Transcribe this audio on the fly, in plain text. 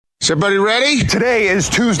everybody ready? Today is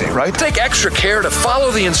Tuesday, right? Take extra care to follow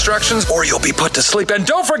the instructions or you'll be put to sleep. And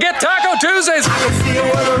don't forget Taco Tuesdays.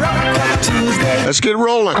 Let's get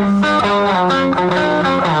rolling.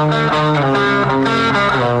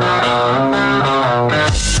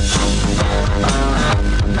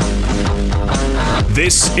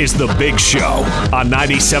 This is The Big Show on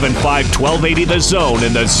 97.5, 1280 The Zone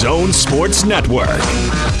and The Zone Sports Network.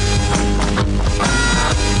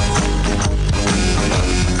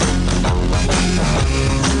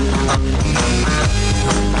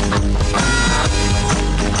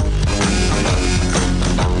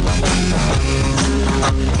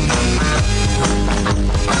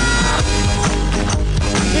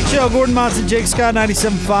 Gordon Monson, Jake Scott,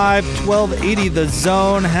 97.5, 1280 The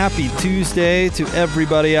Zone. Happy Tuesday to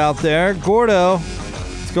everybody out there. Gordo,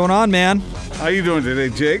 what's going on, man? How you doing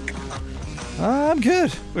today, Jake? I'm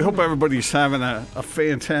good. We hope everybody's having a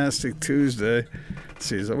fantastic Tuesday. Let's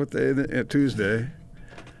see, is that what day? Tuesday.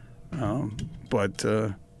 Yeah,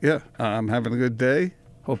 I'm having a good day.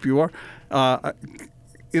 Hope you are. I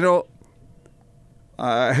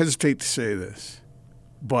hesitate to say this,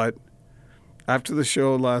 but after the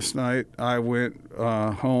show last night, I went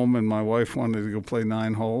home and my wife wanted to go play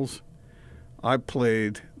 9 holes. I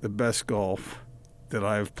played the best golf that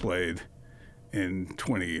I've played in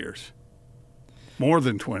 20 years. More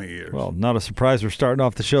than 20 years. Well, not a surprise we're starting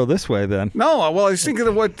off the show this way then. No, well, I was thinking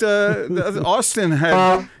of what Austin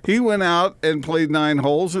had. He went out and played 9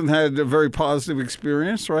 holes and had a very positive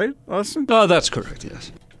experience, right, Austin? Oh, that's correct,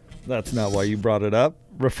 yes. That's not why you brought it up,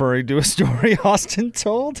 referring to a story Austin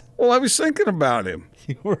told? Well, I was thinking about him.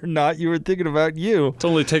 You were not. You were thinking about you. It's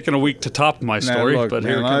only taken a week to top my story, but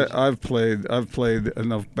here it comes. I've played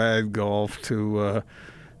enough bad golf to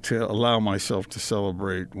allow myself to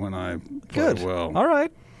celebrate when I play good. well. All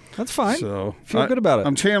right, that's fine. So feel good about it.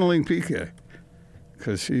 I'm channeling PK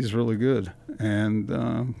because he's really good, and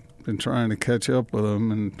been trying to catch up with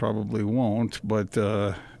him, and probably won't. But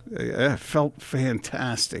it felt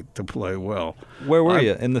fantastic to play well. Where were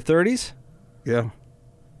you? In the 30s? Yeah.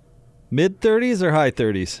 Mid 30s or high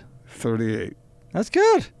 30s? 38. That's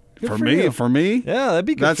good. Good for me. you. For me, yeah, that'd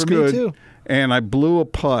be good that's for good. me too. And I blew a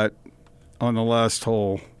putt on the last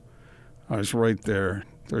hole. I was right there.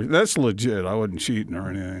 That's legit. I wasn't cheating or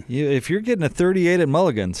anything. If you're getting a 38 at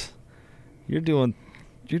Mulligan's, you're doing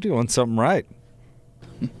something right.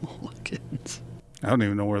 Mulligan's. I don't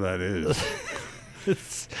even know where that is.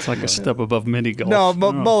 It's like a step above mini golf. No,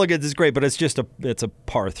 Mulligan's is great, but it's a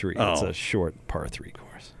par 3. Oh. It's a short par 3 course.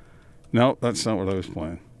 No, that's not what I was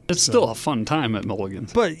playing. It's still a fun time at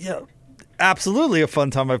Mulligan's. But yeah, absolutely a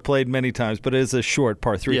fun time. I've played many times, but it is a short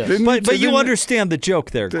par 3. Yes. But you understand the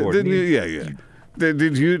joke there, Gordon. Didn't you? Yeah.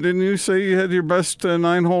 Didn't you say you had your best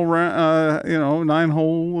 9-hole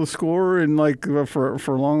 9-hole score in for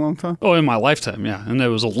a long time? Oh, in my lifetime, yeah. And it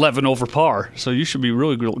was 11 over par, so you should be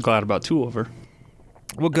really glad about 2 over.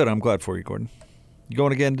 Well, good. I'm glad for you, Gordon. You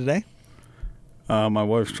going again today? My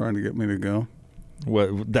wife's trying to get me to go.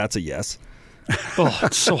 Well, that's a yes. Oh,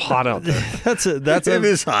 it's so hot out there. It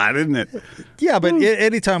is hot, isn't it? Yeah, but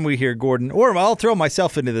anytime we hear Gordon, or I'll throw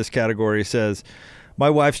myself into this category, says, my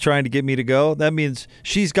wife's trying to get me to go, that means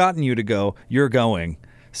she's gotten you to go. You're going.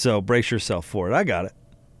 So brace yourself for it. I got it.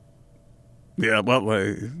 Yeah, well,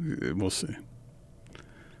 we'll see.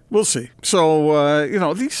 We'll see. So,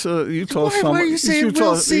 these Utah Why are you saying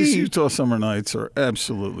we'll see? These Utah summer nights are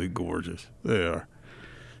absolutely gorgeous. They are.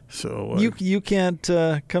 So you can't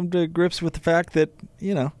come to grips with the fact that,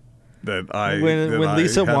 when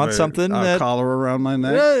Lisa wants something, a collar around my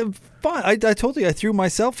neck. Fine. I told you I threw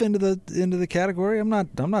myself into the category. I'm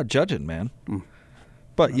not judging, man.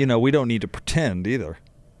 But we don't need to pretend either.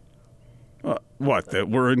 What, that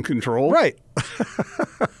we're in control? Right.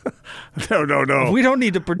 No. We don't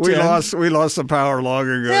need to pretend. We lost the power long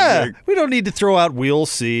ago. Yeah. Jake. We don't need to throw out we'll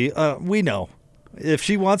see. We know. If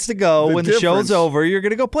she wants to go when the show's over, you're going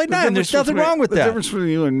to go play 9. There's nothing wrong with that. The difference between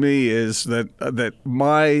you and me is that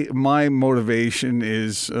my motivation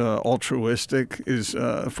is altruistic, is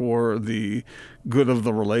for the good of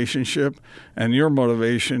the relationship, and your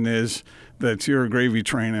motivation is that you're gravy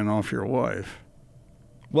training off your wife.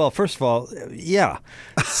 Well, first of all, yeah.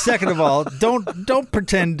 Second of all, don't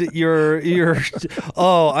pretend you're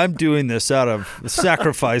I'm doing this out of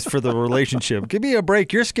sacrifice for the relationship. Give me a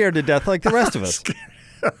break. You're scared to death like the rest of us.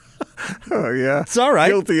 Oh, yeah. It's all right.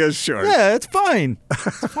 Guilty as charged. Yeah, it's fine.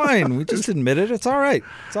 It's fine. We just admit it. It's all right.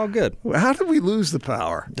 It's all good. How did we lose the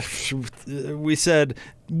power? We said,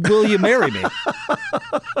 will you marry me?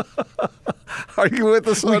 Are you with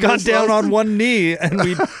us on We got this, down Austin? on one knee and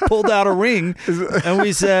we pulled out a ring and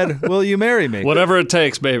we said, "Will you marry me?" Whatever it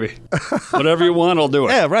takes, baby. Whatever you want, I'll do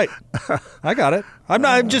it. Yeah, right. I got it.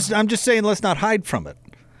 I'm just saying, let's not hide from it.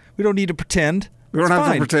 We don't need to pretend. We don't It's have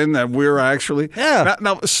fine. to pretend that we're actually. Yeah.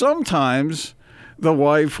 Now, sometimes the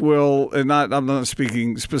wife will, and I'm not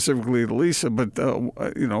speaking specifically to Lisa, but the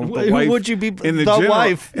Who wife. would you be? In the The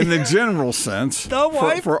wife. in the general sense. The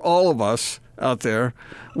wife? for all of us out there,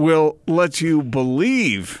 will let you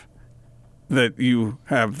believe that you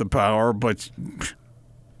have the power, but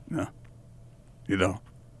no, you don't.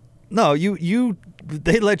 No,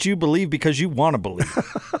 they let you believe because you want to believe.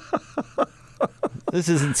 This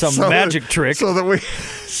isn't some magic trick. So that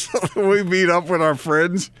we meet up with our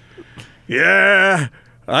friends. Yeah,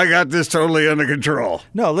 I got this totally under control.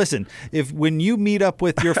 No, listen. When you meet up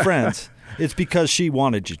with your friends, it's because she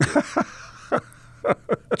wanted you to.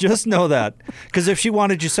 Just know that. Because if she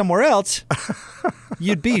wanted you somewhere else,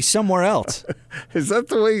 you'd be somewhere else. Is that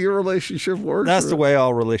the way your relationship works? That's the way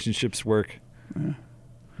all relationships work. Yeah.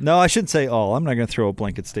 No, I shouldn't say all. I'm not going to throw a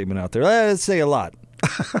blanket statement out there. Let's say a lot.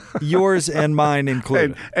 Yours and mine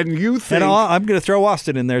included. And you think... And I'm going to throw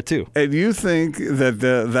Austin in there, too. And you think that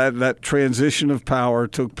that transition of power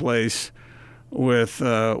took place with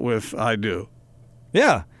I Do?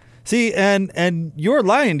 Yeah. See, and you're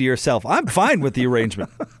lying to yourself. I'm fine with the arrangement.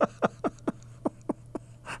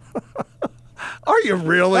 Are you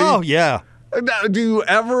really? Oh, yeah. Now, do you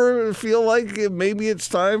ever feel like maybe it's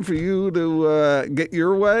time for you to get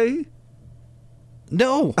your way?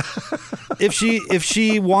 No. If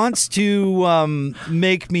she wants to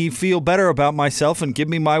make me feel better about myself and give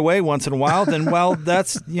me my way once in a while, then, well,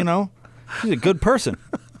 that's, she's a good person.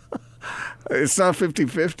 It's not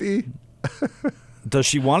 50-50? Does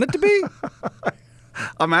she want it to be?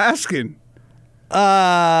 I'm asking.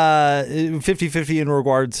 50-50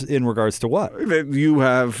 in regards to what? That you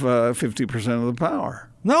have 50% of the power.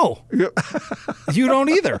 No. You don't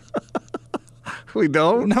either. We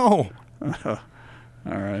don't? No.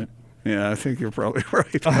 All right. Yeah, I think you're probably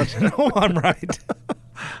right. No, I'm right.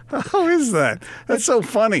 How is that? That's so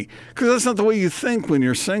funny. Because that's not the way you think when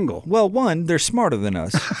you're single. Well, one, they're smarter than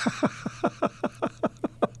us.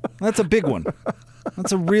 That's a big one.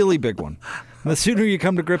 That's a really big one. And the sooner you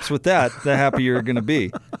come to grips with that, the happier you're going to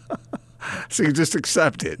be. So you just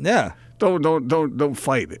accept it. Yeah. Don't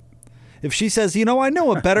fight it. If she says, I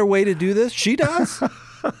know a better way to do this, she does.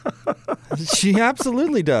 She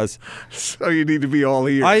absolutely does. So you need to be all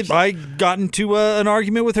ears. I got into an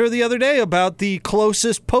argument with her the other day about the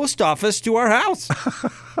closest post office to our house.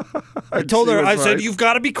 I told her, I said, you've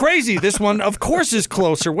got to be crazy. This one, of course, is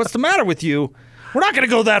closer. What's the matter with you? We're not going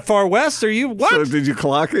to go that far west. Are you? What? So did you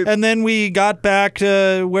clock it? And then we got back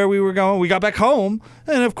to where we were going. We got back home.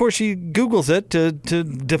 And, of course, she Googles it to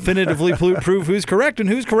definitively prove who's correct. And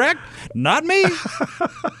who's correct? Not me.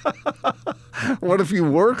 What if you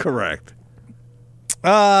were correct?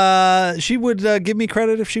 She would give me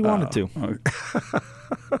credit if she wanted to. Okay.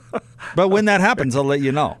 But when that happens, I'll let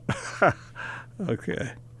you know.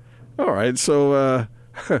 Okay. All right. So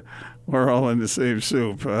we're all in the same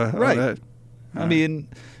soup. Right. I mean,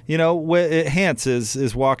 Hans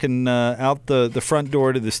is walking out the front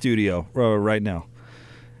door to the studio right now.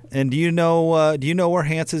 And do you know where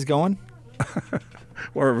Hans is going?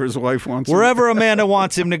 Wherever his wife wants him. Wherever Amanda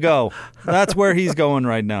wants him to go. That's where he's going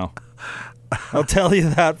right now. I'll tell you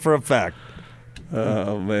that for a fact.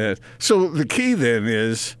 Oh, man. So the key then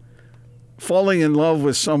is falling in love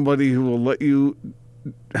with somebody who will let you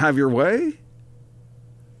have your way?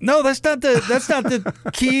 No, that's not the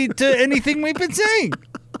key to anything we've been saying.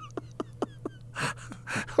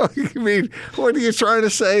 You mean, what are you trying to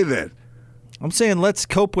say then? I'm saying let's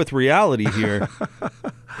cope with reality here.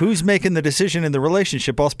 Who's making the decision in the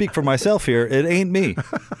relationship? I'll speak for myself here. It ain't me.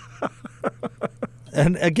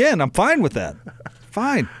 And again, I'm fine with that.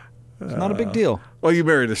 Fine. It's not a big deal. Well, you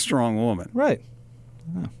married a strong woman. Right.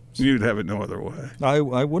 Yeah. You'd have it no other way. I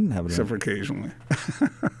wouldn't have it. Except for occasionally.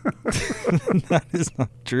 That is not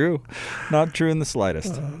true. Not true in the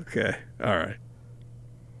slightest. Okay. All right.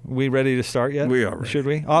 We ready to start yet? We are ready. Should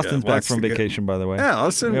we? Austin's back from vacation, by the way. Yeah,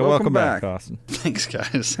 Austin, welcome back. Austin. Thanks,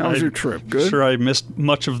 guys. How was your trip? Good? Sure, I missed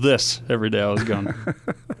much of this every day I was gone.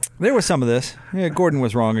 There was some of this. Yeah, Gordon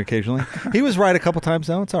was wrong occasionally. He was right a couple times,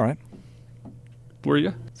 though. It's all right. Were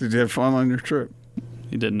you? Did you have fun on your trip?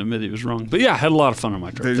 He didn't admit he was wrong. But yeah, I had a lot of fun on my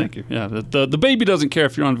trip. Did Thank you. Yeah, the baby doesn't care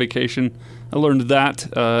if you're on vacation. I learned that.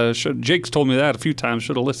 Jake's told me that a few times.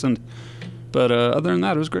 Should have listened. But other than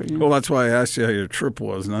that, it was great. Well, that's why I asked you how your trip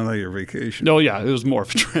was, not how your vacation. Oh, yeah, it was more of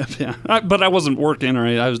a trip, yeah. But I wasn't working or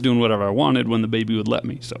anything. I was doing whatever I wanted when the baby would let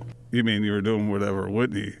me, so. You mean you were doing whatever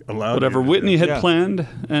Whitney allowed Whatever you to Whitney do? had planned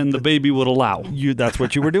and the baby would allow. That's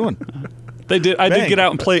what you were doing. I did get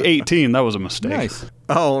out and play 18. That was a mistake. Nice.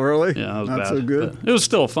 Oh, really? Yeah, that was not bad. so good. But it was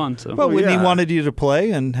still fun, so. Well, Whitney yeah. wanted you to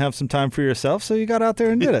play and have some time for yourself, so you got out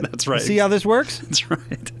there and did it. That's right. See how this works? That's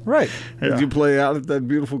right. Right. Did you play out at that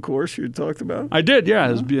beautiful course you talked about? I did,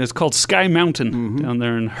 yeah. It's called Sky Mountain down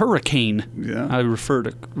there in Hurricane. Yeah. I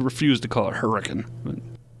refuse to call it Hurricane. But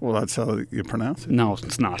Well, that's how you pronounce it. no,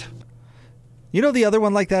 it's not. You know the other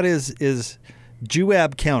one like that is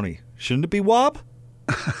Juab County. Shouldn't it be Wob?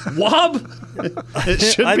 Wob? It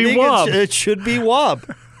should I be think Wob. It should be Wob.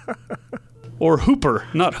 Or Hooper,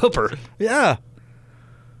 not Hooper. Yeah.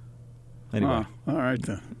 Anyway, All right,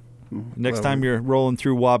 then. next time you're rolling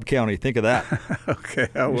through Wob County, think of that. Okay,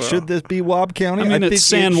 I will. Should this be Wob County? I mean, think it's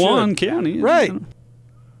San it should. Juan County. Right.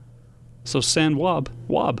 So San Wob.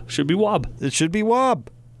 Wob. Should be Wob. It should be Wob.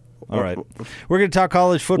 All right. We're going to talk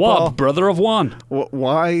college football. Wob, brother of Juan.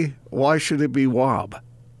 Why should it be Wob?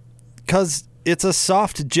 Because it's a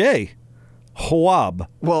soft J. Wob.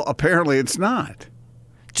 Well, apparently it's not.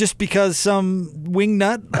 Just because some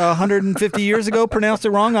wingnut 150 years ago pronounced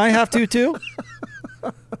it wrong, I have to too?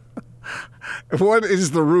 What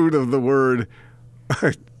is the root of the word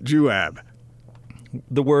Juab?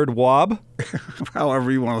 The word wob?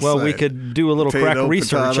 However you want to say Well, we it. could do a little Potato, crack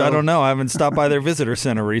research. potato. I don't know. I haven't stopped by their visitor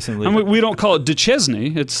center recently. I mean, we don't call it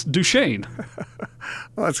Duchesne. It's Duchesne.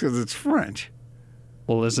 Well, that's because it's French.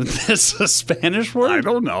 Well, isn't this a Spanish word? I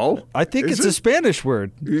don't know. I think Is it's a Spanish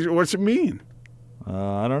word. What's it mean?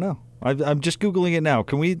 I don't know. I'm just Googling it now.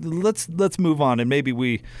 Can we let's move on and maybe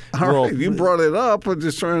we All will. right, you brought it up. I'm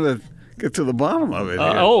just trying to get to the bottom of it.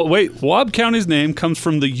 Here. Oh, wait. Wob County's name comes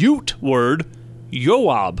from the Ute word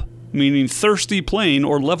Yoab, meaning thirsty plain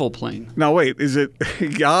or level plain. Now wait, is it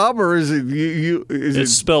Yob or is it you? Is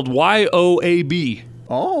It's it? spelled Yoab.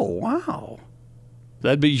 Oh wow.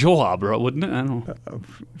 That'd be Yoab, right, wouldn't it? I don't know.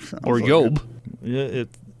 Sounds Or like Yob. Yeah,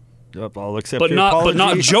 I'll accept But your not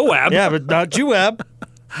apology. Joab. Yeah, but not Joab.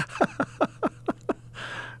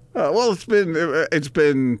 Well, it's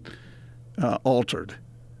been altered,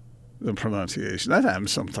 the pronunciation. That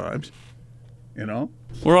happens sometimes, you know.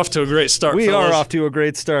 We're off to a great start, We fellas. are off to a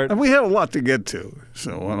great start. And we have a lot to get to,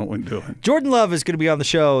 so why don't we do it? Jordan Love is going to be on the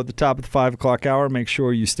show at the top of the 5 o'clock hour. Make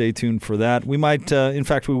sure you stay tuned for that. We might, in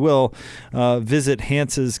fact, we will visit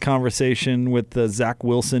Hance's conversation with Zach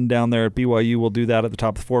Wilson down there at BYU. We'll do that at the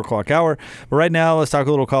top of the 4 o'clock hour. But right now, let's talk a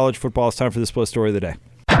little college football. It's time for the Split Story of the Day.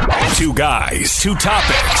 Two guys, two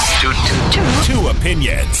topics, two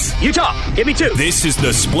opinions. You talk. Give me two. This is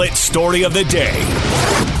the Split Story of the Day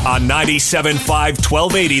on 97.5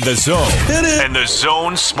 1280 The Zone and the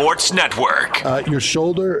Zone Sports Network. Your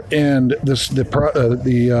shoulder and the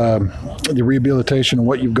rehabilitation and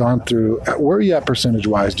what you've gone through. Where are you at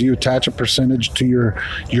percentage-wise? Do you attach a percentage to your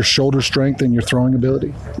shoulder strength and your throwing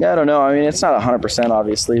ability? Yeah, I don't know. I mean, it's not 100%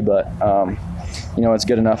 obviously, but it's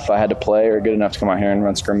good enough if I had to play or good enough to come out here and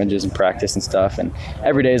run scrimmages and practice and stuff. And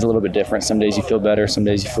every day is a little bit different. Some days you feel better, some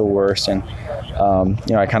days you feel worse. And,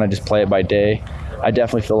 I kind of just play it by day. I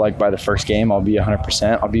definitely feel like by the first game I'll be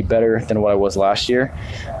 100%. I'll be better than what I was last year.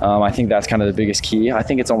 I think that's kind of the biggest key. I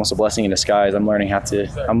think it's almost a blessing in disguise. I'm learning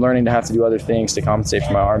to have to do other things to compensate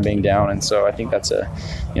for my arm being down, and so I think that's a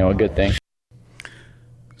good thing.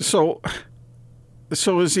 So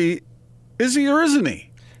is he or isn't he?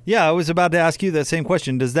 Yeah, I was about to ask you that same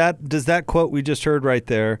question. Does that quote we just heard right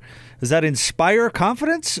there, does that inspire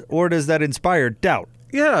confidence or does that inspire doubt?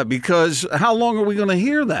 Yeah, because how long are we going to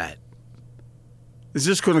hear that? Is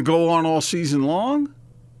this going to go on all season long?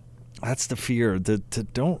 That's the fear. To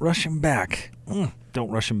don't rush him back. Don't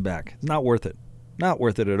rush him back. It's not worth it. Not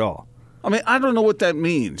worth it at all. I mean, I don't know what that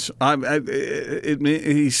means.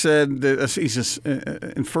 He said that he's just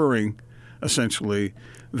inferring, essentially,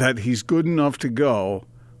 that he's good enough to go,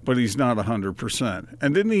 but he's not 100%.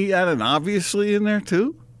 And didn't he add an obviously in there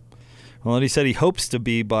too? Well, and he said he hopes to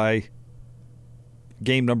be by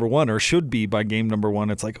game number 1 or should be by game number 1.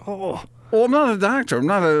 It's like, oh. Well, I'm not a doctor. I'm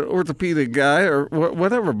not an orthopedic guy or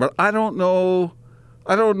whatever, but I don't know.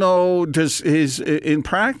 In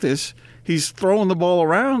practice, he's throwing the ball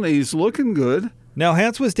around. He's looking good. Now,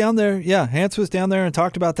 Hance was down there. Yeah, Hance was down there and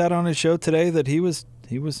talked about that on his show today, that he was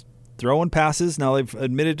throwing passes. Now they've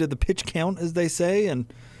admitted to the pitch count, as they say, and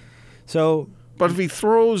so. But if he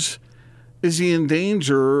throws, is he in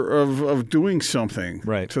danger of doing something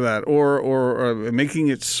to that, or making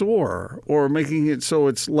it sore, or making it so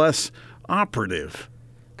it's less operative?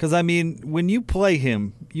 Because, I mean, when you play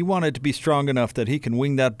him, you want it to be strong enough that he can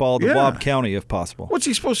wing that ball to Yeah. Bob County if possible. What's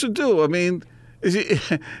he supposed to do? I mean, is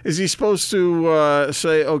he supposed to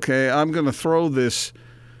say, okay, I'm going to throw this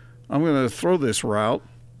route,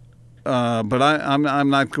 but I'm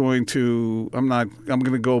not going to. I'm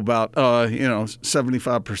going to go about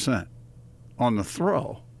 75% on the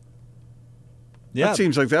throw. Yeah. That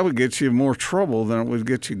seems like that would get you more trouble than it would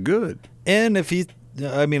get you good. And if he,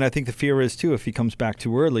 I mean, I think the fear is, too, if he comes back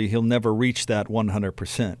too early, he'll never reach that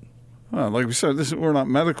 100%. Well, like we said, we're not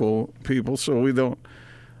medical people, so we don't.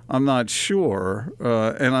 I'm not sure,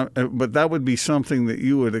 but that would be something that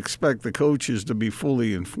you would expect the coaches to be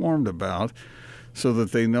fully informed about, so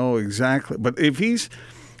that they know exactly. But if he's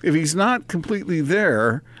not completely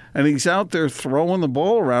there and he's out there throwing the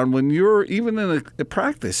ball around, when you're even in a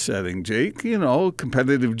practice setting, Jake,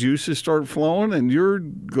 competitive juices start flowing, and you're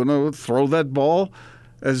going to throw that ball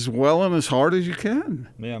as well and as hard as you can.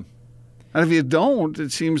 Yeah. And if you don't,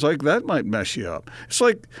 it seems like that might mess you up. It's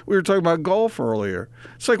like we were talking about golf earlier.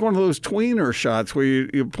 It's like one of those tweener shots where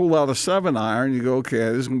you pull out a 7-iron, you go, okay,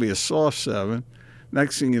 this is going to be a soft 7.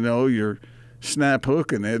 Next thing you know, you're snap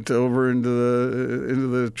hooking it over into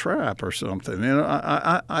the trap or something.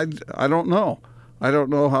 I don't know. I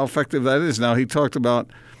don't know how effective that is. Now, he talked about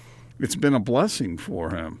it's been a blessing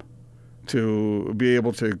for him to be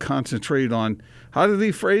able to concentrate on, how did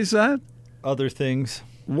he phrase that? Other things.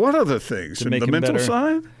 What other things? To make the him mental better.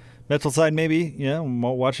 side? Mental side, maybe. Yeah,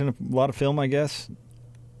 watching a lot of film, I guess.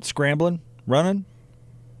 Scrambling, running.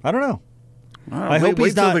 I don't know. I hope wait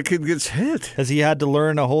he's till not. the kid gets hit. Has he had to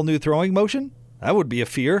learn a whole new throwing motion? That would be a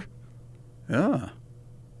fear. Yeah.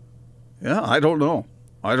 Yeah, I don't know.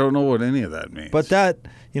 I don't know what any of that means. But that,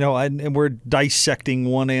 and we're dissecting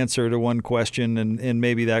one answer to one question, and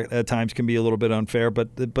maybe that at times can be a little bit unfair.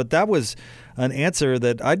 But that was an answer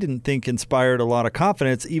that I didn't think inspired a lot of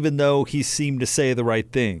confidence, even though he seemed to say the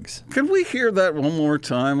right things. Can we hear that one more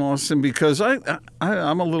time, Austin? Because I'm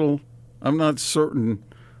not certain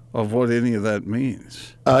of what any of that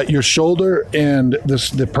means. Your shoulder and the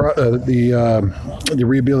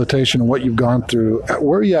rehabilitation and what you've gone through.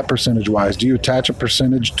 Where are you at percentage-wise? Do you attach a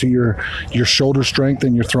percentage to your shoulder strength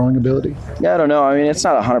and your throwing ability? Yeah, I don't know. I mean, it's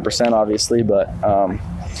not 100% obviously, but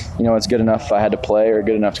it's good enough if I had to play, or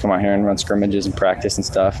good enough to come out here and run scrimmages and practice and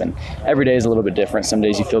stuff. And every day is a little bit different. Some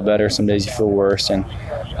days you feel better, some days you feel worse, and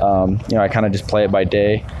I kind of just play it by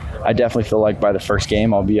day. I definitely feel like by the first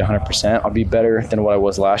game I'll be 100%. I'll be better than what I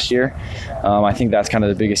was last year. I think that's kind of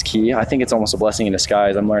the biggest key. I think it's almost a blessing in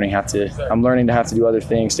disguise. I'm learning to have to do other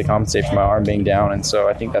things to compensate for my arm being down, and so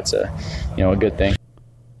I think that's a good thing.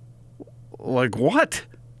 Like what?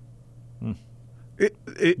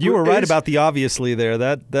 You were right about the obviously there.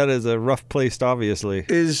 That is a rough placed obviously.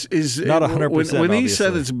 Is not 100%. When he said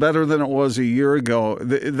obviously. it's better than it was a year ago,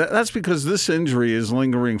 that's because this injury is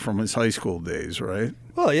lingering from his high school days, right?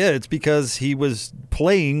 Well, yeah, it's because he was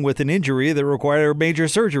playing with an injury that required major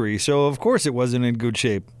surgery. So of course it wasn't in good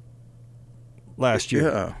shape last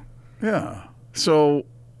year. Yeah. So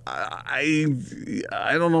I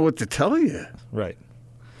don't know what to tell you. Right.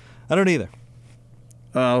 I don't either.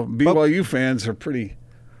 BYU fans are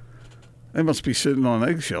they must be sitting on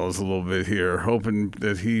eggshells a little bit here, hoping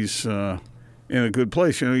that he's in a good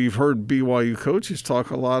place. You've heard BYU coaches talk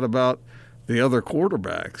a lot about the other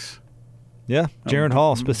quarterbacks. Yeah, Jaron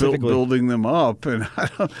Hall specifically. Building them up, and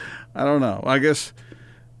I don't know. I guess,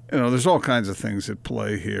 there's all kinds of things at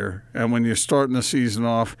play here. And when you're starting the season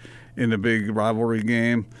off in a big rivalry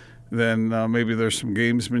game, then maybe there's some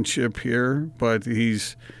gamesmanship here, but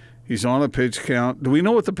he's on a pitch count. Do we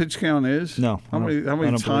know what the pitch count is? No. How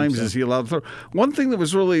many times is he allowed to throw? One thing that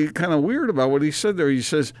was really kind of weird about what he said there, he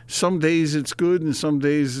says some days it's good and some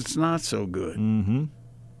days it's not so good. Mm-hmm.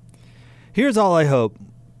 Here's all I hope,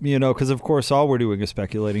 because of course all we're doing is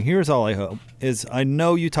speculating. Here's all I hope is I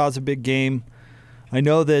know Utah's a big game. I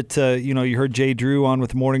know that, you heard Jay Drew on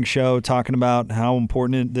with the morning show talking about how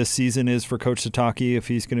important this season is for Coach Satake if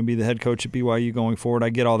he's going to be the head coach at BYU going forward. I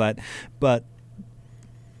get all that. But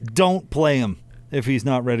don't play him if he's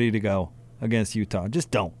not ready to go against Utah. Just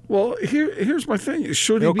don't. Well, here's my thing.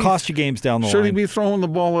 It'll cost you games down the line. Should he be throwing the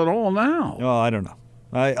ball at all now? Oh, I don't know.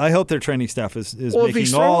 I hope their training staff is Well,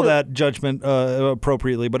 making all that judgment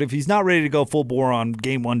appropriately. But if he's not ready to go full bore on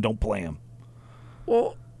game one, don't play him.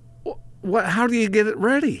 Well, how do you get it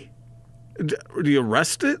ready? Do you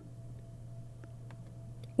rest it?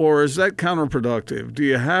 Or is that counterproductive? Do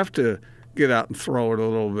you have to get out and throw it a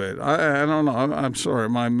little bit? I don't know. I'm sorry.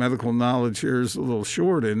 My medical knowledge here is a little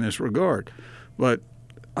short in this regard. But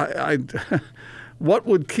I what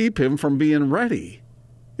would keep him from being ready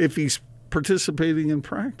if he's participating in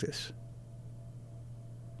practice?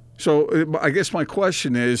 So I guess my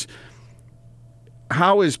question is,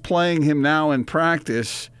 how is playing him now in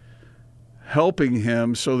practice helping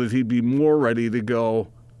him so that he'd be more ready to go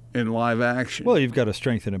in live action? Well, you've got to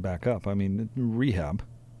strengthen it back up. I mean, rehab.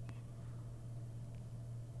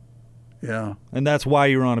 Yeah. And that's why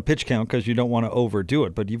you're on a pitch count, because you don't want to overdo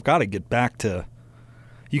it. But you've got to get back to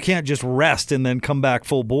 – you can't just rest and then come back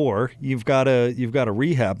full bore. You've got to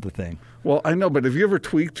rehab the thing. Well, I know, but have you ever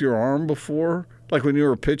tweaked your arm before? Like when you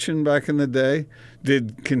were pitching back in the day?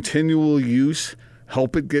 Did continual use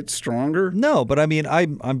help it get stronger? No, but I mean,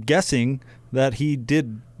 I'm guessing that he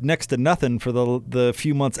did next to nothing for the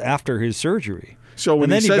few months after his surgery. So when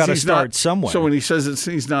and then he you've says got to he's start not, somewhere. So when he says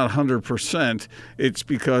he's not 100%, it's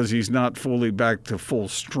because he's not fully back to full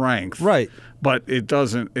strength. Right. But it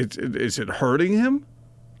doesn't. Is it hurting him?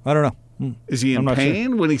 I don't know. Is he in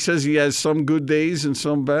pain when he says he has some good days and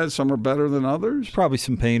some bad? Some are better than others. Probably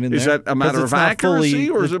some pain in there. Is that a matter of accuracy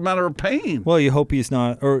or is it a matter of pain? Well, you hope he's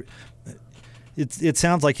not, or it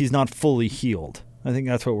sounds like he's not fully healed. I think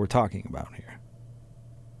that's what we're talking about here.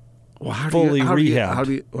 Well, fully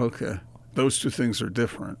rehabbed. Okay, those two things are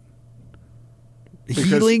different.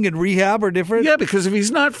 Healing and rehab are different? Yeah, because if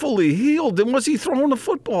he's not fully healed, then what's he throwing the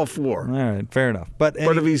football for? All right, fair enough. But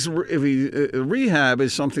if rehab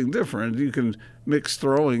is something different, you can mix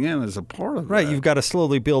throwing in as a part of it. Right, you've got to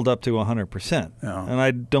slowly build up to 100%. Yeah. And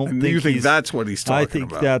I don't think you think that's what he's talking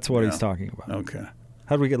about. I think that's what he's talking about. Okay.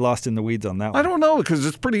 How do we get lost in the weeds on that one? I don't know, because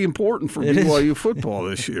it's pretty important for BYU football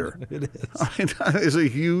this year. It is. I mean, that is a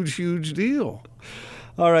huge, huge deal.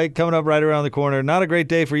 All right, coming up right around the corner. Not a great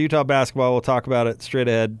day for Utah basketball. We'll talk about it straight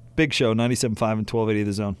ahead. Big Show, 97.5 and 1280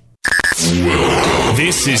 The Zone.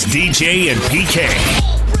 This is DJ and PK.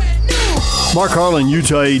 Mark Harlan,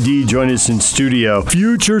 Utah AD, join us in studio.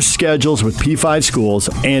 Future schedules with P5 schools.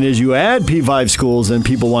 And as you add P5 schools, then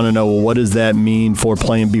people want to know, well, what does that mean for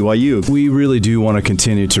playing BYU? We really do want to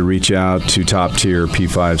continue to reach out to top-tier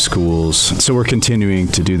P5 schools. So we're continuing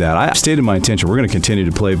to do that. I stated my intention. We're going to continue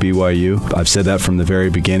to play BYU. I've said that from the very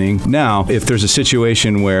beginning. Now, if there's a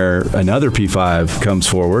situation where another P5 comes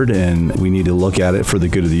forward and we need to look at it for the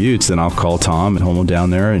good of the Utes, then I'll call Tom and Homo down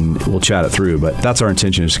there and we'll chat it through. But that's our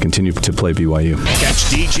intention, is to continue to play BYU. Catch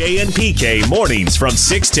DJ and PK mornings from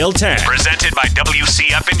 6 till 10. Presented by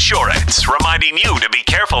WCF Insurance. Reminding you to be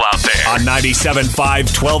careful out there. On 97.5,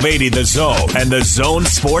 1280 The Zone and the Zone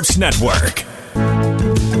Sports Network.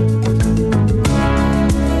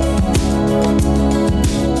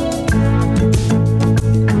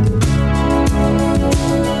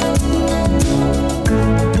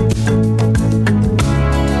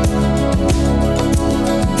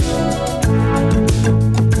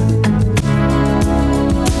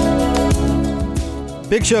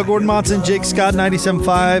 Big Show, Gordon Monson, Jake Scott,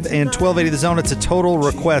 97.5 and 1280 The Zone. It's a Total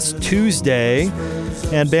Request Tuesday.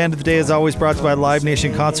 And Band of the Day is always brought to you by Live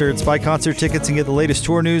Nation Concerts. Buy concert tickets and get the latest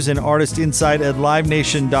tour news and artist insight at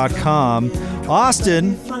livenation.com.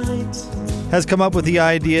 Austin has come up with the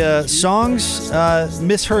idea,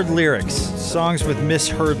 misheard lyrics. Songs with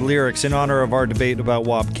misheard lyrics in honor of our debate about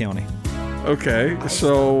Wab County. Okay,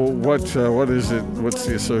 so what is it? What's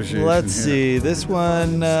the association? Let's see. This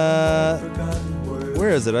one, where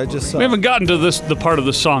is it? I just saw. We haven't gotten to the part of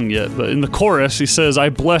the song yet, but in the chorus he says, "I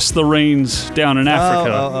bless the rains down in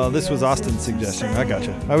Africa." Oh, this was Austin's suggestion. I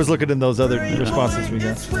gotcha. I was looking in those other responses we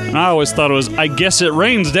got. And I always thought it was, "I guess it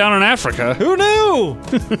rains down in Africa." Who knew?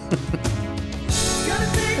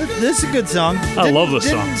 This is a good song. I love this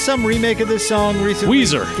song. Didn't some remake of this song recently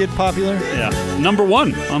Weezer get popular? Yeah,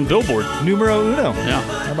 #1 on Billboard. Numero uno. Yeah.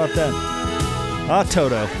 How about that?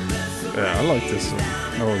 Toto. Yeah, I like this one.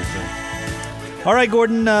 I always do. All right,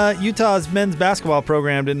 Gordon. Utah's men's basketball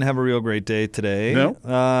program didn't have a real great day today.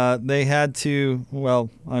 No. They had to. Well,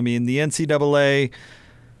 I mean, the NCAA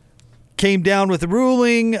came down with the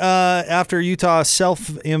ruling after Utah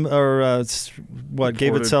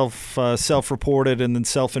gave itself self-reported and then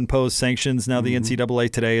self-imposed sanctions. Now the NCAA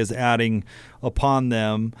today is adding upon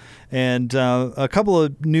them, and a couple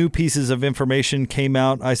of new pieces of information came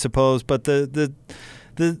out, I suppose. But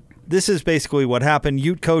this is basically what happened.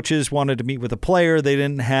 Ute coaches wanted to meet with a player. They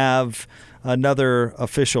didn't have another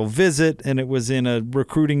official visit, and it was in a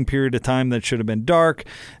recruiting period of time that should have been dark,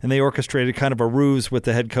 and they orchestrated kind of a ruse with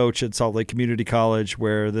the head coach at Salt Lake Community College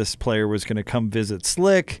where this player was going to come visit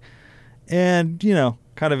Slick and,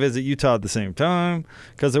 kind of visit Utah at the same time,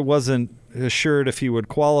 because it wasn't assured if he would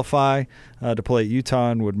qualify to play at Utah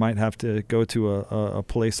and might have to go to a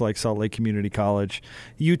place like Salt Lake Community College.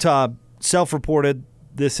 Utah self-reported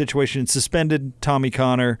this situation, suspended Tommy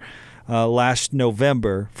Connor last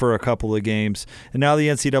November for a couple of games. And now the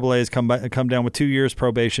NCAA has come down with 2 years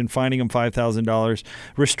probation, fining him $5,000,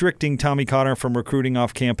 restricting Tommy Connor from recruiting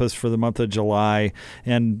off campus for the month of July,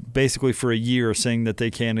 and basically for a year saying that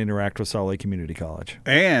they can't interact with Salt Lake Community College.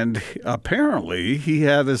 And apparently he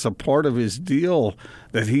had as a part of his deal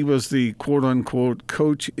that he was the quote-unquote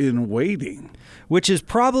coach in waiting. Which is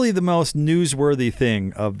probably the most newsworthy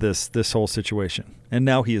thing of this whole situation. And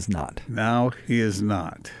now he is not. Now he is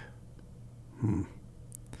not.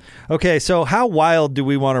 Okay, so how wild do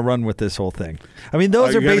we want to run with this whole thing? I mean,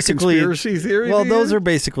 those are basically a conspiracy theory. Well, those are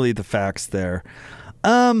basically the facts there.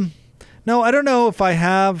 No, I don't know if I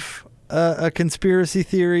have a conspiracy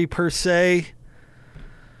theory per se.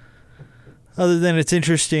 Other than it's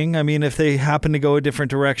interesting. I mean, if they happen to go a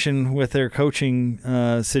different direction with their coaching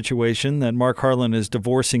situation, that Mark Harlan is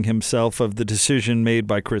divorcing himself of the decision made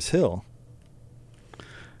by Chris Hill.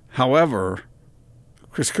 However,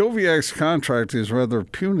 Chris Koviak's contract is rather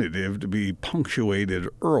punitive to be punctuated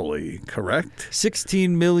early, correct? $16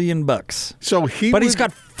 million. So he's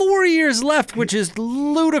got 4 years left, which is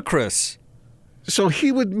ludicrous. So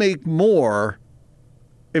he would make more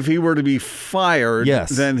if he were to be fired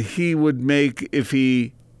than he would make if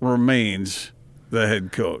he remains the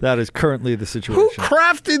head coach. That is currently the situation. Who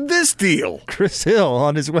crafted this deal? Chris Hill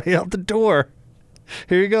on his way out the door.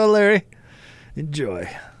 Here you go, Larry. Enjoy.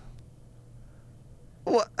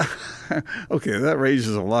 Well, okay, that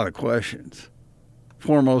raises a lot of questions.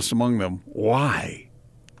 Foremost among them, why?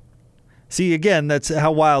 See, again, that's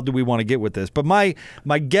how wild do we want to get with this. But my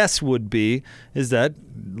guess would be is that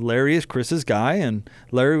Larry is Chris's guy, and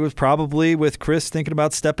Larry was probably with Chris thinking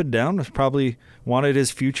about stepping down, was probably wanted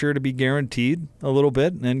his future to be guaranteed a little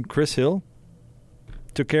bit, and Chris Hill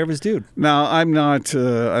took care of his dude. Now, I'm not,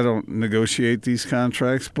 I don't negotiate these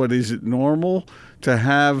contracts, but is it normal to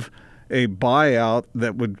have a buyout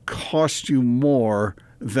that would cost you more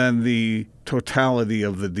than the totality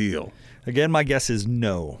of the deal? Again, my guess is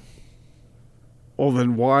no. Well,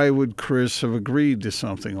 then why would Chris have agreed to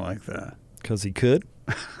something like that? Because he could.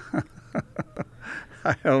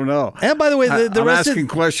 I don't know. And by the way, I'm asking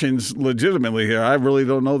questions legitimately here. I really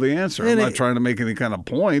don't know the answer. I'm not trying to make any kind of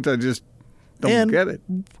point. I just don't get it.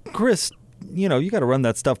 Chris, you got to run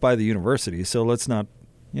that stuff by the university, so let's not,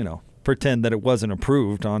 pretend that it wasn't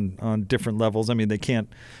approved on different levels. I mean,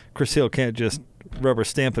 Chris Hill can't just rubber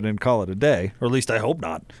stamp it and call it a day, or at least I hope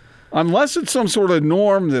not. Unless it's some sort of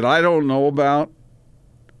norm that I don't know about.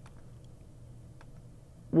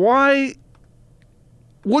 Why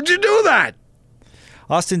would you do that?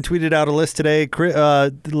 Austin tweeted out a list today.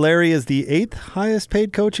 Larry is the 8th highest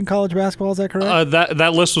paid coach in college basketball. Is that correct?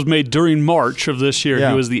 That list was made during March of this year.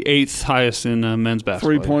 Yeah. He was the 8th highest in men's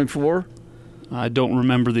basketball. 3.4? I don't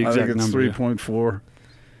remember the exact number. I think it's 3.4.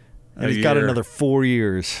 And he's got another 4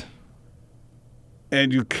 years.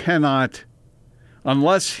 And you cannot,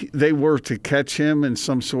 unless they were to catch him in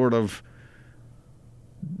some sort of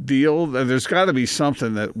deal, there's got to be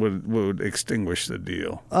something that would extinguish the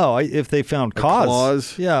deal. Oh, if they found cause.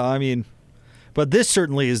 Clause. Yeah, I mean, but this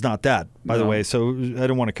certainly is not that, by the way, so I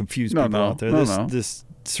don't want to confuse people out there. This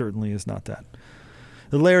certainly is not that.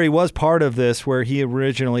 Larry was part of this where he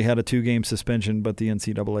originally had a 2-game suspension, but the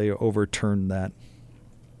NCAA overturned that.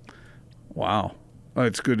 Wow. Well,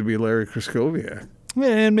 it's good to be Larry Kraskowiak.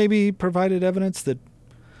 And maybe provided evidence that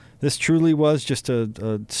this truly was just a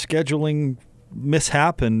scheduling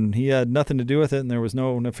mishap and he had nothing to do with it and there was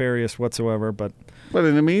no nefarious whatsoever. But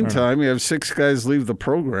in the meantime, you have 6 guys leave the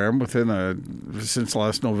program since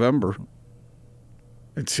last November.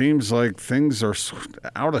 It seems like things are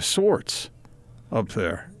out of sorts up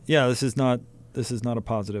there. Yeah, this is not a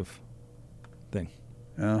positive thing.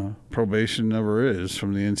 Yeah, probation never is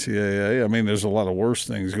from the NCAA. I mean, there's a lot of worse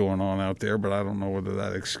things going on out there, but I don't know whether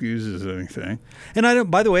that excuses anything.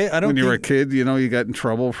 And by the way, when you were a kid, you got in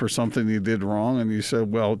trouble for something you did wrong, and you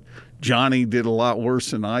said, "Well, Johnny did a lot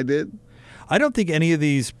worse than I did." I don't think any of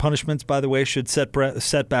these punishments, by the way, should set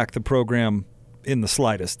back the program in the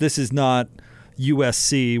slightest. This is not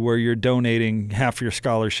USC where you're donating half your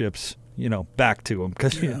scholarships back to them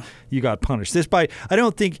because you got punished. I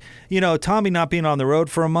don't think, Tommy not being on the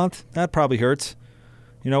road for a month, that probably hurts.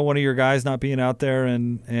 One of your guys not being out there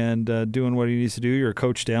and doing what he needs to do, your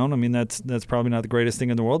coach down. I mean, that's probably not the greatest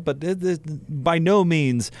thing in the world, but by no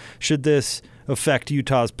means should this affect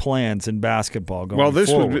Utah's plans in basketball going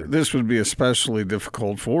forward. This would be especially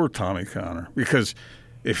difficult for Tommy Connor because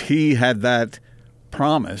if he had that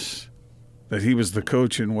promise that he was the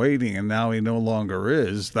coach in waiting and now he no longer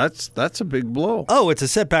is, that's a big blow. Oh, it's a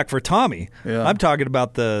setback for Tommy. Yeah. I'm talking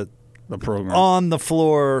about the program. On the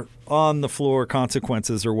floor, on the floor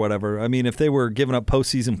consequences or whatever. I mean, if they were giving up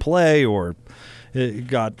postseason play or it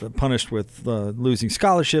got punished with losing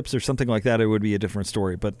scholarships or something like that, it would be a different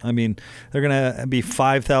story. But, I mean, they're going to be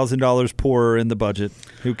 $5,000 poorer in the budget.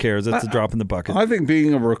 Who cares? That's a drop in the bucket. I think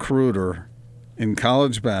being a recruiter in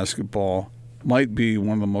college basketball might be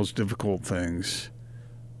one of the most difficult things,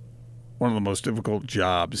 one of the most difficult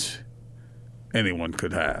jobs anyone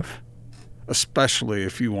could have, especially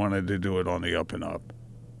if you wanted to do it on the up and up.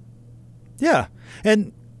 Yeah.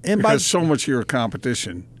 And because so much of your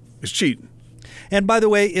competition is cheating. And by the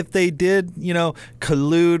way, if they did,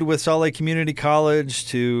 collude with Salt Lake Community College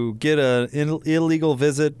to get an illegal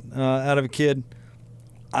visit out of a kid,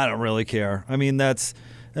 I don't really care. I mean,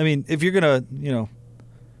 if you're gonna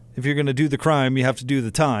do the crime, you have to do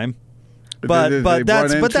the time. But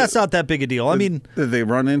that's not that big a deal. Did they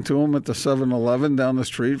run into him at the 7-Eleven down the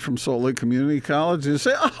street from Salt Lake Community College and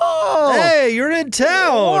say, "Oh, hey, you're in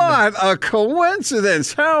town! What a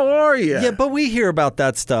coincidence! How are you?" Yeah, but we hear about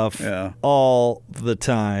that stuff all the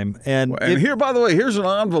time. And here, by the way, here's an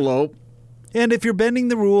envelope. And if you're bending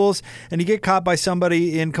the rules and you get caught by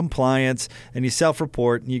somebody in compliance and you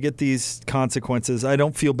self-report and you get these consequences, I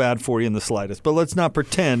don't feel bad for you in the slightest. But let's not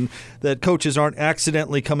pretend that coaches aren't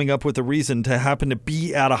accidentally coming up with a reason to happen to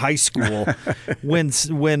be at a high school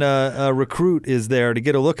when a recruit is there to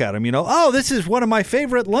get a look at him. This is one of my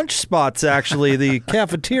favorite lunch spots, actually, the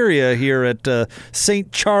cafeteria here at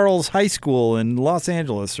St. Charles High School in Los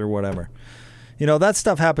Angeles or whatever. That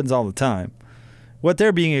stuff happens all the time. What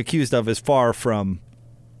they're being accused of is far from,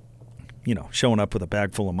 showing up with a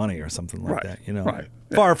bag full of money or something like that. Right.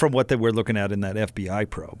 Far from what they were looking at in that FBI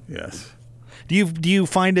probe. Yes. Do you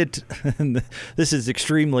find it? This is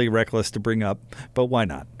extremely reckless to bring up, but why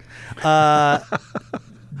not?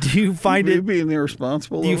 Do you find it being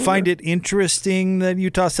irresponsible? Do you find it interesting that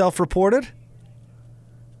Utah self-reported?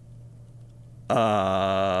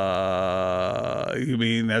 You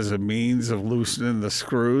mean as a means of loosening the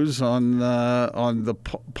screws on the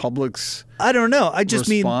public's? I don't know. I just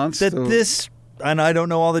mean that this, and I don't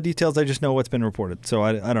know all the details. I just know what's been reported. So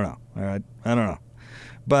I don't know. All right, I don't know.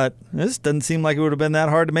 But this doesn't seem like it would have been that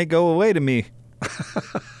hard to make go away to me.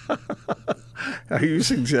 Are you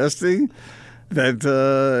suggesting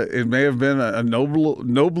that it may have been a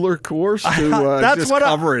nobler course to just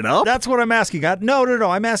cover it up? That's what I'm asking.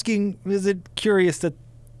 No. I'm asking, is it curious that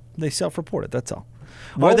they self-reported? That's all.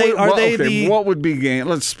 What would be gained?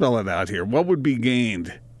 Let's spell it out here. What would be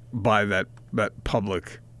gained by that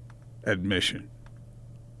public admission?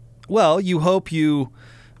 Well, you hope you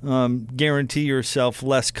guarantee yourself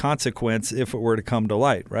less consequence if it were to come to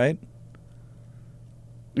light, right?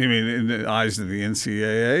 You mean in the eyes of the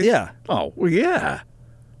NCAA? Yeah. Oh, well, yeah.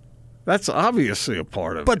 That's obviously a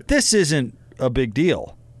part of it. But this isn't a big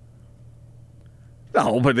deal.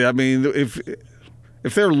 No, but I mean, if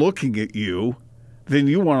they're looking at you, then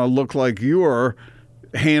you want to look like you're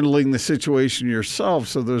handling the situation yourself,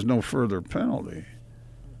 so there's no further penalty.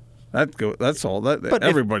 That's all. But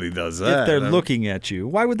everybody does that. If they're looking at you,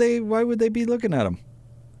 why would they be looking at them?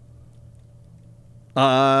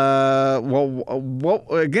 What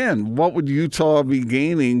would Utah be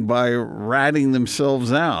gaining by ratting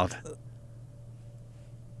themselves out?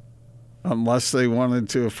 Unless they wanted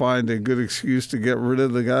to find a good excuse to get rid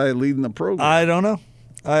of the guy leading the program. I don't know.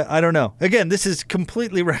 I don't know. Again, this is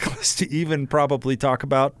completely reckless to even probably talk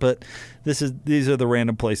about, but these are the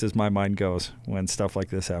random places my mind goes when stuff like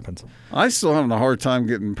this happens. I still having a hard time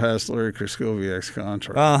getting past Larry Kraskowiak's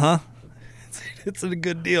contract. Uh-huh. It's a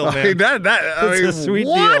good deal, man. It's a sweet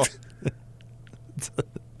deal.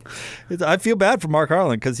 I feel bad for Mark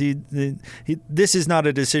Harlan because this is not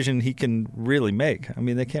a decision he can really make. I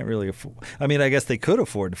mean, they can't really afford. I mean, I guess they could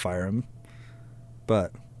afford to fire him,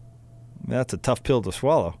 but that's a tough pill to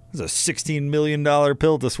swallow. It's a $16 million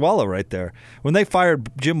pill to swallow right there. When they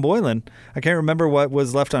fired Jim Boylan, I can't remember what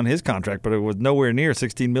was left on his contract, but it was nowhere near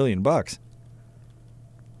 $16 million.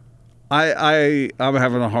 I'm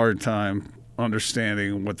having a hard time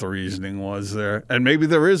understanding what the reasoning was there, and maybe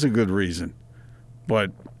there is a good reason,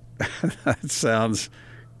 but that sounds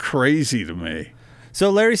crazy to me.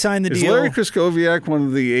 So Larry signed the deal. Is Larry Kraskowiak one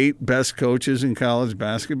of the 8 best coaches in college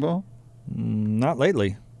basketball? Not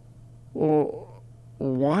lately. Well,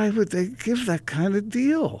 why would they give that kind of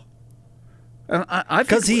deal?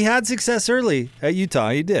 Because he had success early at Utah.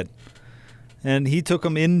 He did. And he took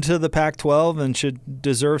them into the Pac-12 and should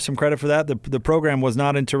deserve some credit for that. The program was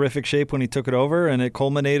not in terrific shape when he took it over, and it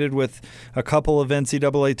culminated with a couple of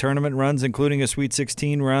NCAA tournament runs, including a Sweet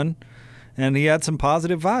 16 run, and he had some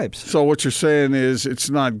positive vibes. So what you're saying is it's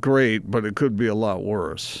not great, but it could be a lot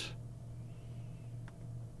worse.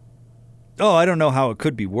 Oh, I don't know how it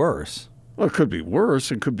could be worse. Well, it could be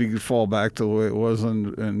worse. It could fall back to the way it was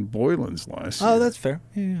in Boylan's last year. Oh, that's fair.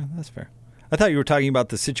 Yeah, that's fair. I thought you were talking about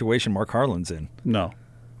the situation Mark Harlan's in. No.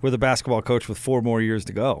 With a basketball coach with 4 more years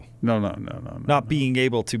to go. No. Not being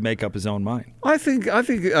able to make up his own mind. I think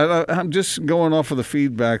I'm just going off of the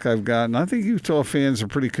feedback I've gotten. I think Utah fans are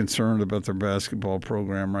pretty concerned about their basketball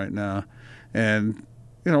program right now. And,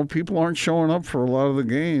 people aren't showing up for a lot of the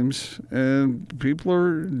games, and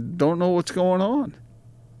people don't know what's going on.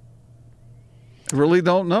 Really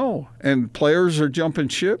don't know. And players are jumping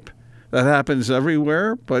ship. That happens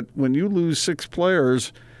everywhere. But when you lose 6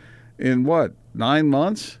 players in 9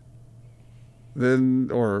 months,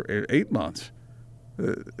 or 8 months,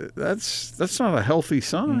 that's not a healthy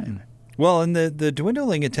sign. Mm-hmm. Well, and the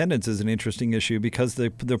dwindling attendance is an interesting issue because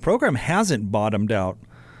the program hasn't bottomed out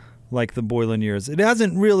like the Boylan years. It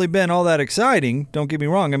hasn't really been all that exciting. Don't get me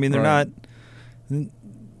wrong. I mean, they're not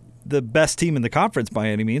the best team in the conference by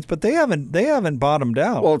any means, but they haven't bottomed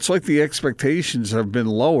out. Well, it's like the expectations have been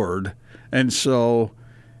lowered, and so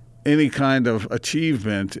any kind of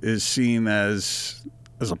achievement is seen as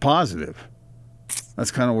a positive.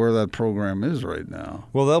 That's kind of where that program is right now.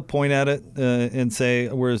 Well, they'll point at it and say,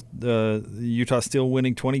 "Where's Utah still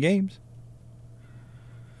winning 20 games?"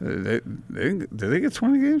 Did they get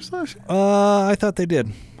 20 games last year? I thought they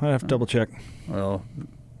did. I'd have to double check. Well,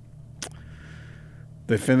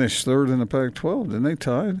 they finished 3rd in the Pac-12, didn't they?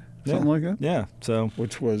 Tied, something like that. Yeah. So,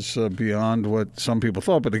 which was beyond what some people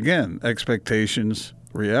thought. But again, expectations,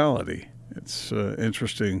 reality. It's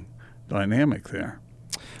interesting dynamic there.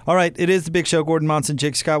 All right, it is the Big Show. Gordon Monson,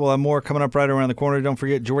 Jake Scott. We'll have more coming up right around the corner. Don't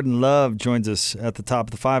forget, Jordan Love joins us at the top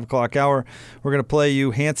of the 5 o'clock hour. We're going to play you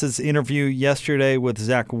Hance's interview yesterday with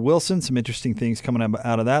Zach Wilson. Some interesting things coming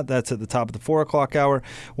out of that. That's at the top of the 4 o'clock hour.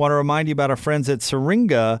 Want to remind you about our friends at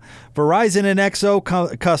Syringa. Verizon and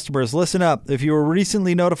XO customers, listen up. If you were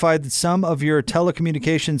recently notified that some of your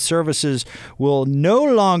telecommunications services will no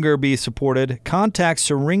longer be supported, contact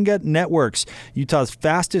Syringa Networks, Utah's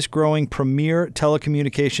fastest growing premier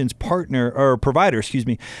telecommunications provider.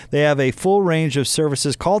 They have a full range of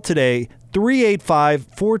services. Call today,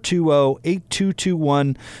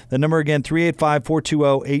 385-420-8221. The number again,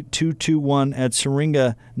 385-420-8221 at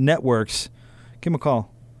Syringa Networks. Give him a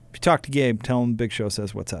call. If you talk to Gabe, tell him Big Show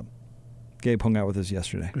says what's up. Gabe hung out with us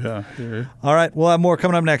yesterday. Yeah. All right, we'll have more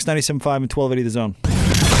coming up next. 97.5 and 1280 The Zone.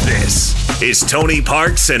 This is Tony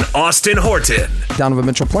Parks and Austin Horton. Donovan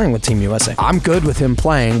Mitchell playing with Team USA. I'm good with him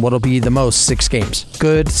playing what'll be the most 6 games.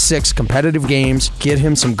 Good 6 competitive games. Get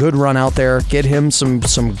him some good run out there. Get him some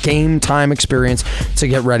game time experience to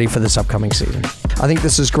get ready for this upcoming season. I think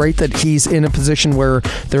this is great that he's in a position where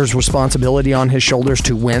there's responsibility on his shoulders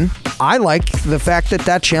to win. I like the fact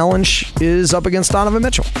that challenge is up against Donovan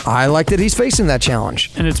Mitchell. I like that he's facing that challenge.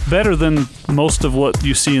 And it's better than most of what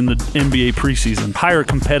you see in the NBA preseason. Higher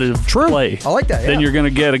competitive play. I like that, yeah. Than you're going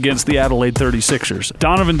to get against the Adelaide 36ers.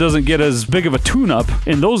 Donovan doesn't get as big of a tune-up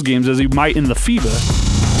in those games as he might in the FIBA.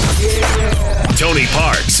 Tony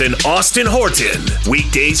Parks and Austin Horton.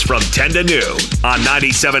 Weekdays from 10 to noon on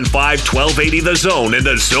 97.5, 1280 The Zone and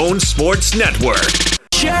the Zone Sports Network.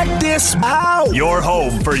 Check this out. Your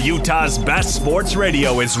home for Utah's best sports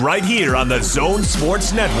radio is right here on the Zone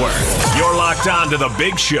Sports Network. You're locked on to the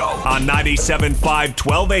Big Show on 97.5,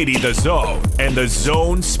 1280 The Zone and the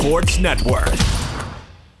Zone Sports Network.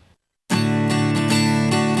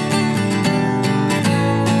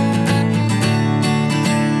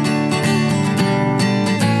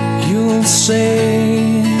 You'll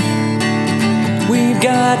say we've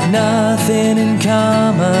got nothing in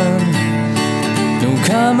common. No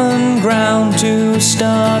common ground to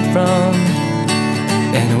start from,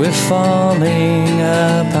 and we're falling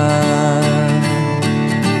apart.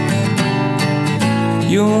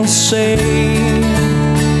 You'll say the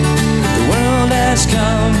world has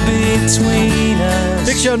come between us.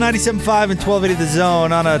 Big Show 97.5 and 1280 The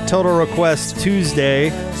Zone on a Total Request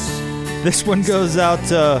Tuesday. This one goes out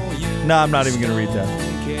to... No, I'm not even going to read that.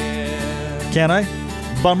 Can I?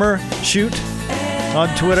 Bummer Shoot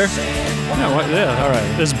on Twitter. Yeah, all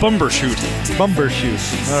right. It's Bumbershoot.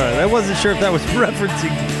 Bumbershoot. All right. I wasn't sure if that was referencing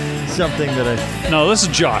something that I... No, this is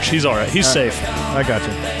Josh. He's all right. He's safe. I got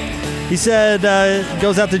you. He said,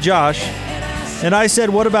 goes out to Josh. And I said,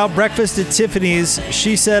 what about breakfast at Tiffany's?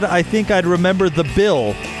 She said, I think I'd remember the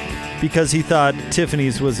bill because he thought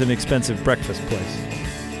Tiffany's was an expensive breakfast place.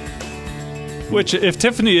 Which, if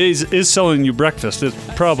Tiffany is selling you breakfast, it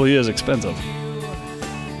probably is expensive.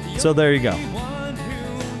 So there you go.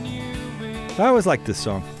 I always like this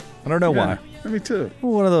song. I don't know why. Me too.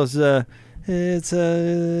 One of those, it's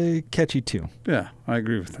a catchy tune. Yeah, I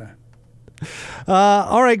agree with that.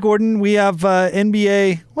 All right, Gordon, we have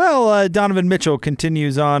NBA. Well, Donovan Mitchell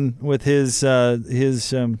continues on with his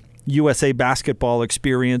USA basketball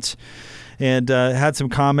experience and had some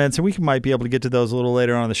comments, and we might be able to get to those a little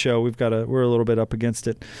later on in the show. We're a little bit up against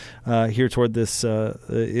it here toward this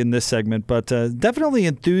in this segment, but definitely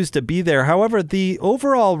enthused to be there. However, the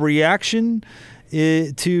overall reaction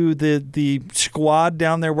to the squad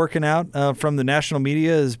down there working out from the national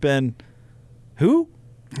media has been, who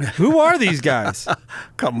are these guys?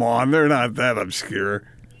 Come on, they're not that obscure.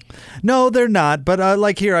 No, they're not. But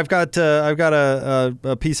like here, I've got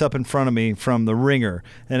a piece up in front of me from The Ringer,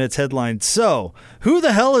 and it's headlined, "So, who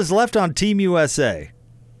the hell is left on Team USA?"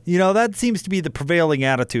 You know, that seems to be the prevailing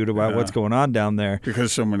attitude about what's going on down there.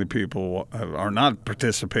 Because so many people are not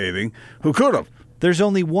participating who could have. There's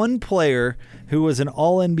only one player who was an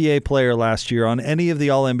All-NBA player last year on any of the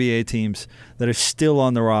All-NBA teams that is still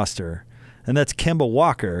on the roster, and that's Kemba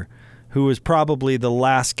Walker, who was probably the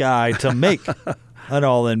last guy to make an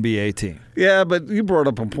All-NBA team. Yeah, but you brought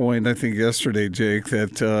up a point, I think, yesterday, Jake,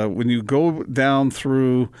 that when you go down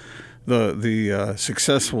through the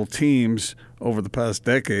successful teams over the past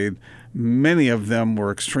decade, many of them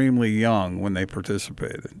were extremely young when they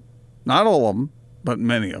participated. Not all of them, but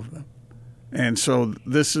many of them. And so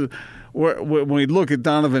this is when we look at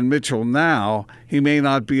Donovan Mitchell now, he may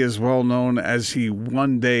not be as well known as he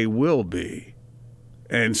one day will be.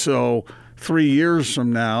 And so 3 years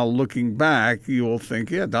from now, looking back, you will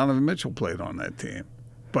think, yeah, Donovan Mitchell played on that team.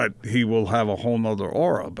 But he will have a whole nother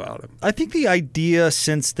aura about him. I think the idea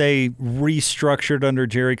since they restructured under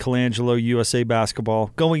Jerry Colangelo USA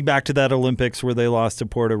basketball, going back to that Olympics where they lost to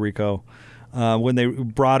Puerto Rico, when they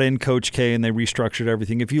brought in Coach K and they restructured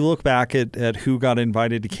everything. If you look back at who got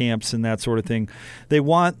invited to camps and that sort of thing, they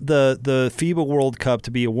want the FIBA World Cup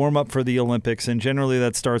to be a warm-up for the Olympics, and generally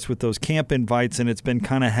that starts with those camp invites, and it's been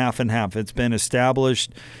kind of half and half. It's been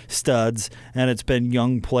established studs, and it's been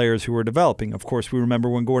young players who are developing. Of course, we remember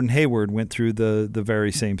when Gordon Hayward went through the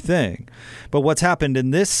very same thing. But what's happened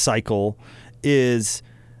in this cycle is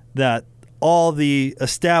that all the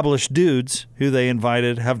established dudes who they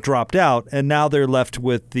invited have dropped out, and now they're left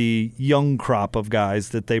with the young crop of guys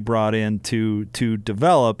that they brought in to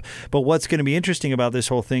develop. But what's going to be interesting about this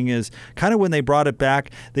whole thing is kind of when they brought it back,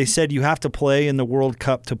 they said you have to play in the World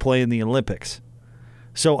Cup to play in the Olympics.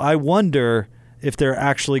 So I wonder if they're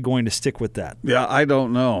actually going to stick with that. Yeah, I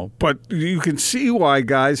don't know. But you can see why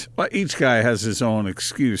each guy has his own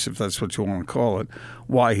excuse, if that's what you want to call it,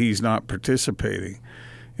 why he's not participating.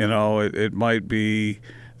 You know, it might be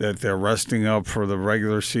that they're resting up for the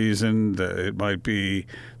regular season. It might be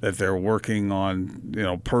that they're working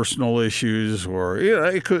on, personal issues, or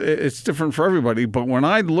it's different for everybody. But when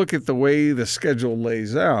I look at the way the schedule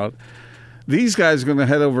lays out, these guys are going to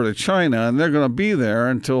head over to China, and they're going to be there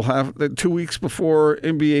until 2 weeks before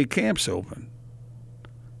NBA camps open.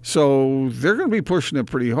 So they're going to be pushing it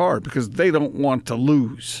pretty hard because they don't want to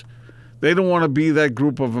lose. They don't want to be that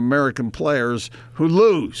group of American players who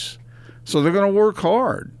lose. So they're going to work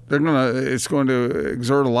hard. It's going to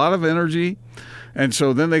exert a lot of energy. And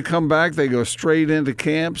so then they come back, they go straight into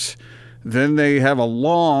camps. Then they have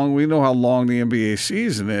we know how long the NBA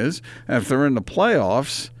season is. And if they're in the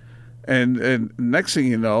playoffs, and next thing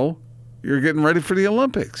you know, you're getting ready for the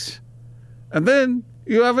Olympics. And then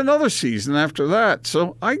you have another season after that.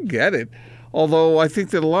 So I get it. Although I think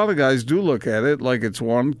that a lot of guys do look at it like it's,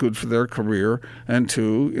 one, good for their career, and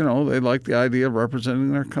two, they like the idea of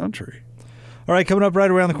representing their country. All right, coming up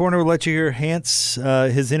right around the corner, we'll let you hear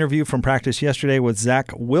his interview from practice yesterday with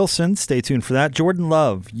Zach Wilson. Stay tuned for that. Jordan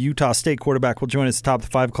Love, Utah State quarterback, will join us at the top of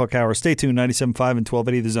the 5 o'clock hour. Stay tuned, 97.5 and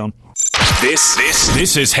 1280 The Zone.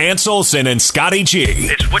 This is Hans Olsen and Scotty G.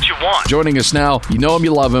 It's what you want. Joining us now, you know him,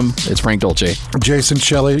 you love him. It's Frank Dolce. Jason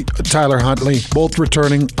Shelley, Tyler Huntley, both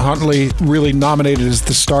returning. Huntley really nominated as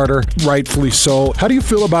the starter, rightfully so. How do you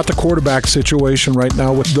feel about the quarterback situation right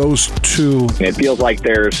now with those two? It feels like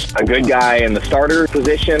there's a good guy in the starter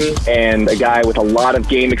position and a guy with a lot of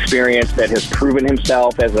game experience that has proven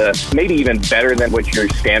himself as maybe even better than what your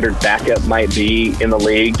standard backup might be in the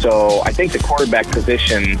league. So I think the quarterback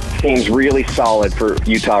position seems really solid for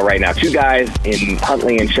Utah right now. Two guys in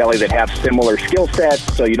Huntley and Shelley that have similar skill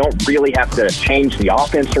sets, so you don't really have to change the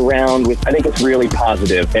offense around. I think it's really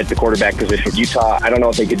positive at the quarterback position. Utah, I don't know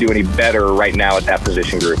if they could do any better right now at that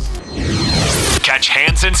position group. Catch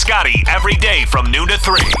Hans and Scotty every day from noon to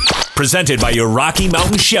 3. Presented by your Rocky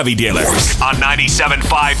Mountain Chevy dealers on 97.5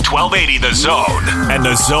 1280 The Zone and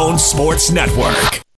The Zone Sports Network.